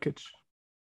 No, Jokic.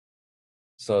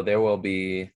 So there will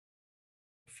be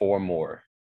 4 more.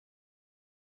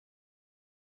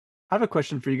 I have a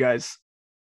question for you guys.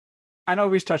 I know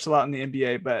we've touched a lot on the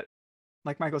NBA, but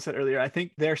like Michael said earlier, I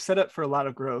think they're set up for a lot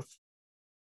of growth.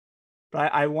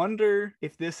 But I wonder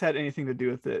if this had anything to do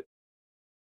with it.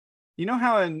 You know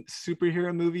how in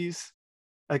superhero movies,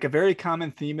 like a very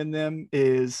common theme in them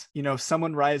is,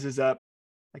 someone rises up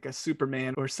like a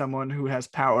Superman or someone who has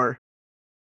power,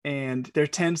 and there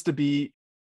tends to be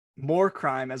more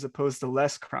crime as opposed to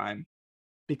less crime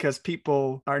because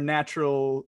people are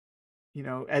natural,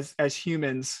 as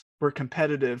humans, we're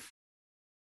competitive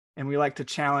and we like to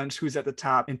challenge who's at the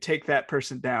top and take that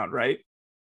person down, right?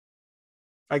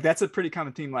 Like that's a pretty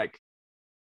common theme. Like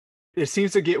it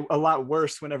seems to get a lot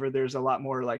worse whenever there's a lot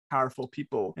more like powerful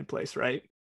people in place, right?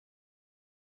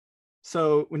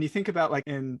 So when you think about like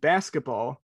in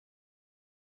basketball,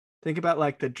 think about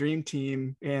like the dream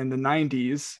team in the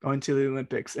 90s going to the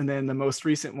Olympics. And then the most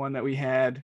recent one that we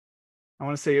had, I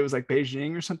want to say it was like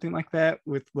Beijing or something like that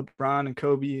with LeBron and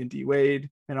Kobe and D Wade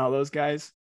and all those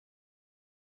guys.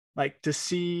 Like to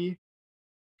see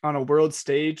on a world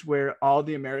stage where all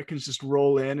the Americans just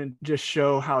roll in and just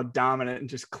show how dominant and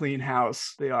just clean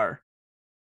house they are.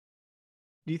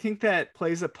 Do you think that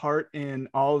plays a part in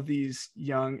all of these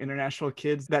young international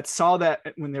kids that saw that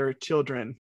when they were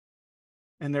children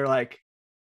and they're like,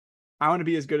 I want to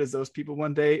be as good as those people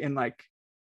one day and like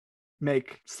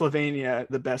make Slovenia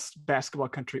the best basketball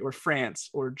country, or France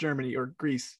or Germany or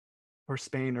Greece or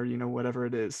Spain or, whatever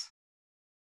it is?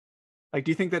 Like,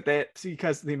 do you think that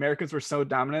because the Americans were so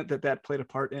dominant that played a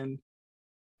part in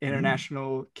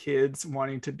international kids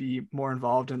wanting to be more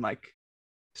involved and like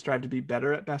strive to be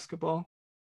better at basketball?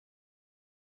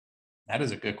 That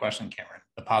is a good question, Cameron.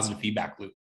 The positive feedback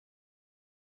loop.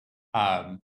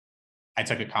 I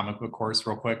took a comic book course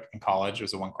real quick in college. It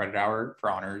was a 1 credit hour for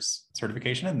honors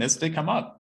certification. And this did come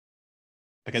up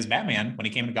because Batman, when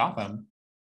he came to Gotham,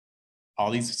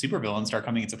 all these supervillains start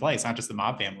coming into play. It's not just the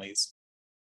mob families.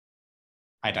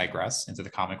 I digress into the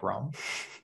comic realm.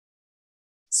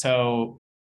 So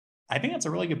I think that's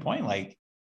a really good point. Like,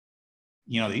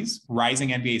 these rising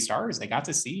NBA stars, they got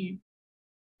to see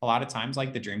a lot of times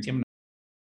like the dream team,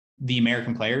 the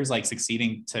American players like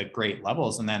succeeding to great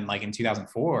levels. And then like in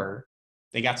 2004,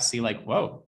 they got to see like,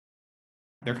 whoa,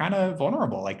 they're kind of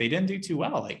vulnerable. Like they didn't do too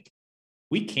well. Like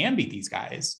we can beat these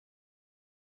guys.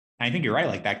 And I think you're right.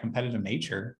 Like that competitive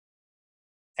nature,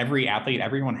 every athlete,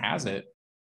 everyone has it.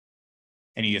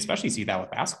 And you especially see that with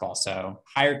basketball. So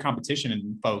higher competition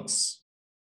and folks,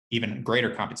 even greater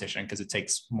competition, because it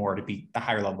takes more to beat the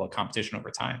higher level of competition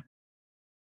over time.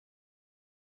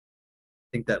 I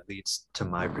think that leads to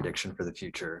my prediction for the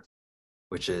future,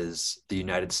 which is the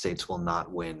United States will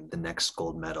not win the next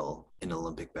gold medal in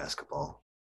Olympic basketball.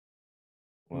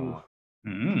 Wow.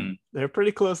 They're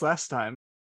pretty close last time.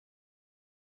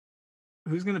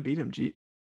 Who's going to beat him, Jeet?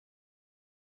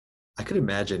 I could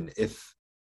imagine if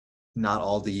not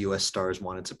all the US stars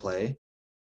wanted to play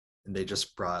and they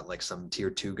just brought like some tier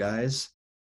 2 guys,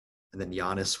 and then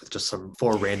Giannis with just some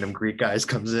 4 random Greek guys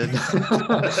comes in.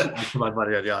 I put my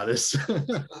money on Giannis.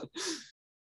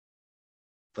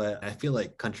 But I feel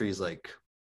like countries like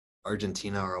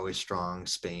Argentina are always strong,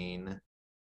 Spain.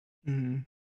 Mm-hmm.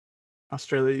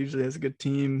 Australia usually has a good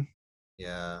team.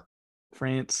 Yeah.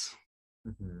 France.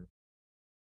 Mm-hmm.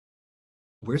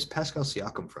 Where's Pascal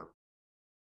Siakam from?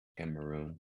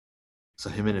 Cameroon. So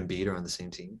him and Embiid are on the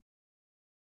same team?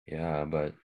 Yeah,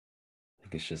 but I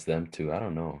think it's just them two. I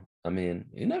don't know. I mean,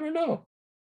 you never know.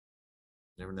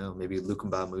 Never know. Maybe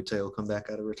Lukumba Mute will come back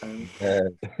out of retirement.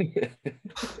 Luka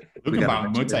We gotta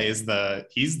mention Mute it.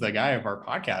 he's the guy of our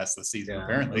podcast this season, Yeah,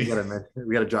 apparently.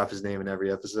 we gotta drop his name in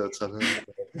every episode somehow.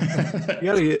 You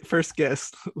gotta get first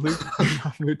guest, Luke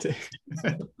Mute.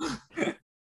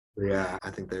 Yeah, I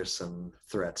think there's some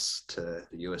threats to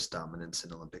the U.S. dominance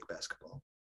in Olympic basketball.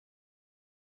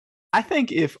 I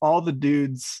think if all the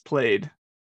dudes played,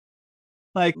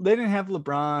 like they didn't have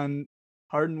LeBron,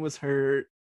 Harden was hurt,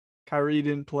 Kyrie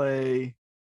didn't play.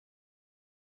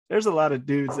 There's a lot of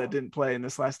dudes that didn't play in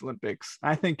this last Olympics.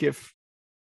 I think if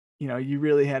you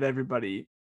really had everybody,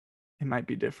 it might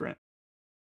be different.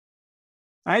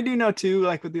 I do know too,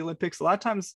 like with the Olympics, a lot of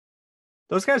times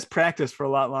those guys practice for a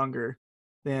lot longer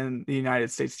than the United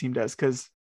States team does. Because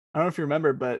I don't know if you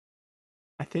remember, but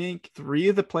I think 3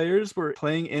 of the players were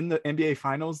playing in the NBA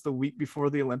finals the week before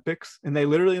the Olympics, and they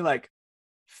literally like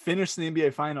finished the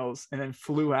NBA finals and then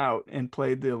flew out and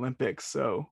played the Olympics.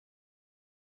 So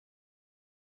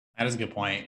that is a good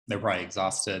point. They're probably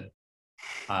exhausted.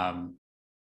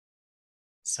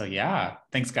 So yeah,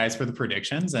 thanks guys for the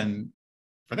predictions and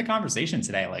for the conversation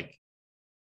today. Like,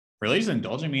 really just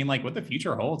indulging me in like what the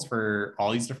future holds for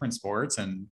all these different sports.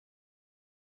 And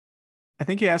I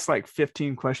think he asked like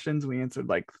 15 questions. We answered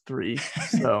like 3.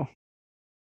 So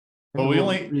but we'll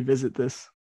revisit this.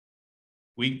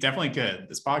 We definitely could.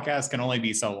 This podcast can only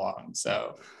be so long.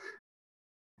 So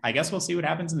I guess we'll see what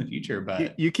happens in the future.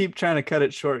 But you keep trying to cut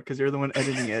it short because you're the one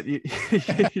editing it.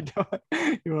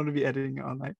 You want to be editing it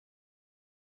all night.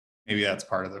 Maybe that's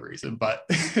part of the reason. But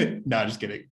no, just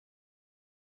kidding.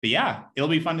 But yeah, it'll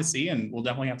be fun to see, and we'll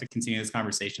definitely have to continue this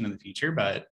conversation in the future.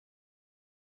 But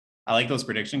I like those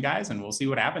prediction guys, and we'll see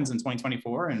what happens in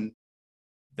 2024 and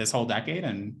this whole decade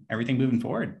and everything moving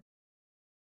forward.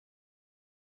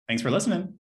 Thanks for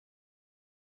listening.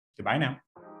 Goodbye now.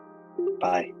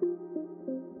 Bye.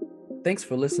 Thanks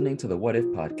for listening to the What If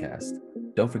podcast.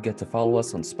 Don't forget to follow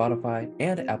us on Spotify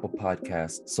and Apple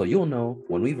Podcasts so you'll know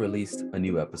when we've released a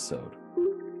new episode.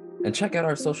 And check out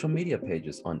our social media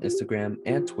pages on Instagram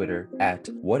and Twitter at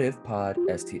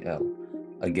WhatIfPodSTL.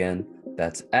 Again,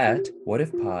 that's at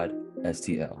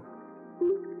WhatIfPodSTL.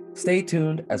 Stay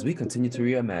tuned as we continue to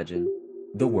reimagine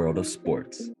the world of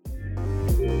sports.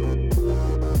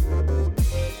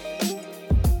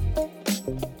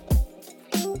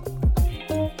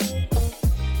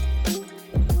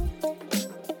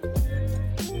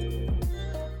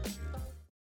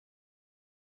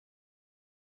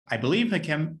 I believe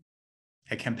Hakeem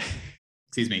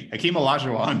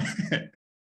Olajuwon.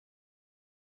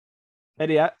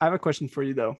 Eddie, I have a question for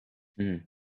you though. Mm.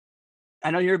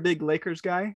 I know you're a big Lakers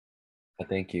guy.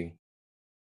 Thank you.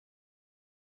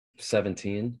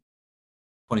 17.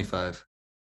 25.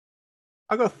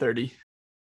 I'll go 30.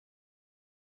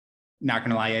 Not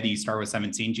gonna lie, Eddie, you start with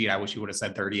 17. Gee, I wish you would have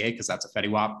said 38 because that's a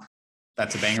Fetty Wap.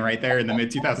 That's a banger right there in the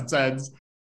mid 2010s.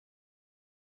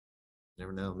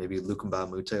 Never know. Maybe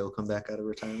Lukumba Mute will come back out of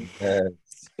retirement.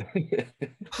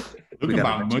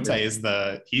 Lukumba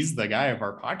Mute he's the guy of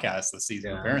our podcast this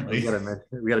season, apparently.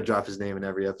 We gotta drop his name in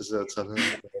every episode somehow.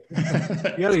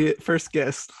 You gotta get first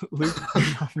guest,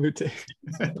 Lukumba Mute.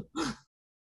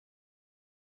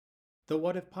 The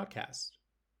What If Podcast,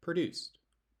 produced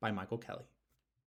by Michael Kelly.